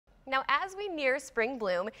Now, as we near spring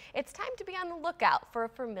bloom, it's time to be on the lookout for a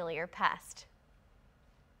familiar pest.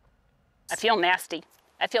 I feel nasty.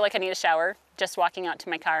 I feel like I need a shower just walking out to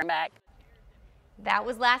my car and back. That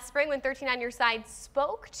was last spring when 13 on Your Side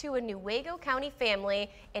spoke to a Newaygo County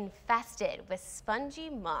family infested with spongy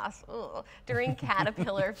moth during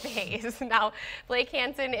caterpillar phase. Now, Blake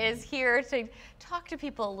Hansen is here to talk to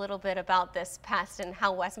people a little bit about this pest and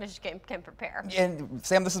how West Michigan can prepare. And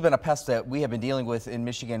Sam, this has been a pest that we have been dealing with in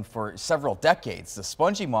Michigan for several decades. The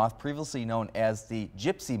spongy moth, previously known as the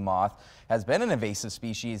gypsy moth, has been an invasive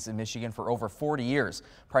species in Michigan for over 40 years,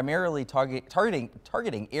 primarily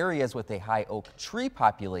targeting areas with a high oak tree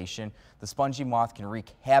population. The spongy moth can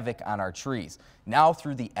wreak havoc on our trees. Now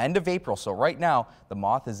through the end of April, so right now, the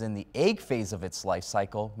moth is in the egg phase of its life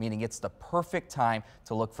cycle, meaning it's the perfect time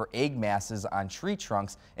to look for egg masses on tree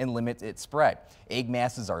trunks and limit its spread. Egg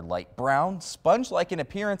masses are light brown, sponge-like in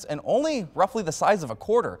appearance, and only roughly the size of a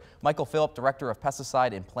quarter. Michael Phillip, Director of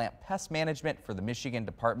Pesticide and Plant Pest Management for the Michigan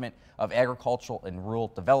Department of Agricultural and Rural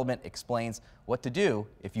Development, explains what to do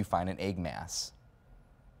if you find an egg mass.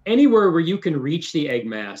 Anywhere where you can reach the egg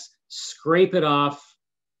mass, scrape it off.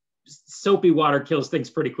 Soapy water kills things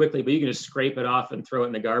pretty quickly, but you can just scrape it off and throw it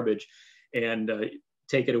in the garbage and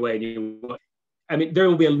take it away. I mean, there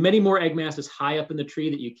will be many more egg masses high up in the tree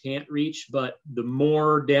that you can't reach, but the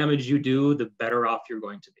more damage you do, the better off you're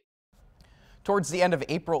going to be. Towards the end of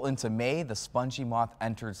April into May, the spongy moth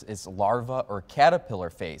enters its larva or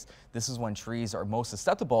caterpillar phase. This is when trees are most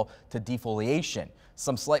susceptible to defoliation.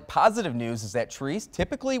 Some slight positive news is that trees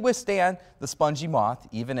typically withstand the spongy moth,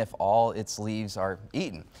 even if all its leaves are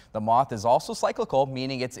eaten. The moth is also cyclical,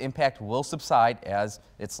 meaning its impact will subside as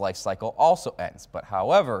its life cycle also ends. But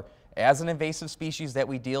however, as an invasive species that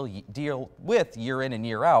we deal with year in and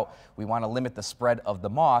year out, we want to limit the spread of the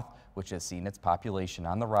moth, which has seen its population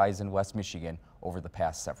on the rise in West Michigan over the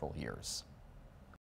past several years.